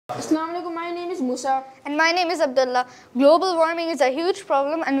Assalamu alaikum, my name is Musa. And my name is Abdullah. Global warming is a huge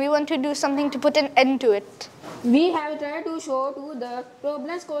problem and we want to do something to put an end to it. We have tried to show to the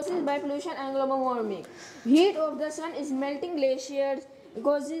problems caused by pollution and global warming. Heat of the sun is melting glaciers,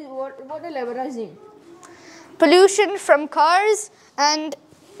 causes water level rising. Pollution from cars and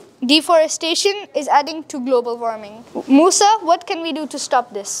deforestation is adding to global warming. Musa, what can we do to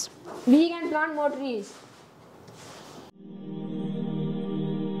stop this? We can plant more trees.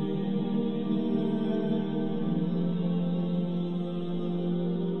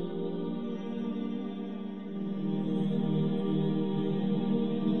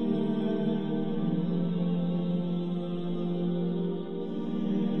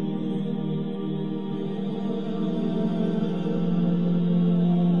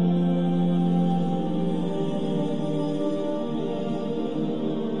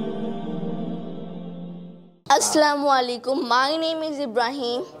 Assalamu alaikum. My name is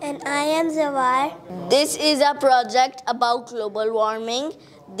Ibrahim. And I am Zawar. This is a project about global warming.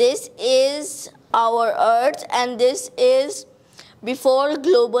 This is our Earth and this is before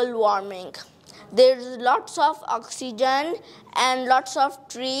global warming. There's lots of oxygen and lots of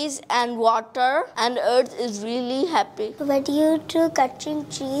trees and water and Earth is really happy. But due to cutting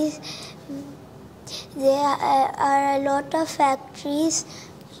trees, there are a lot of factories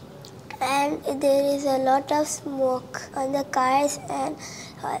and there is a lot of smoke on the cars and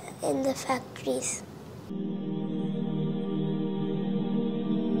in the factories.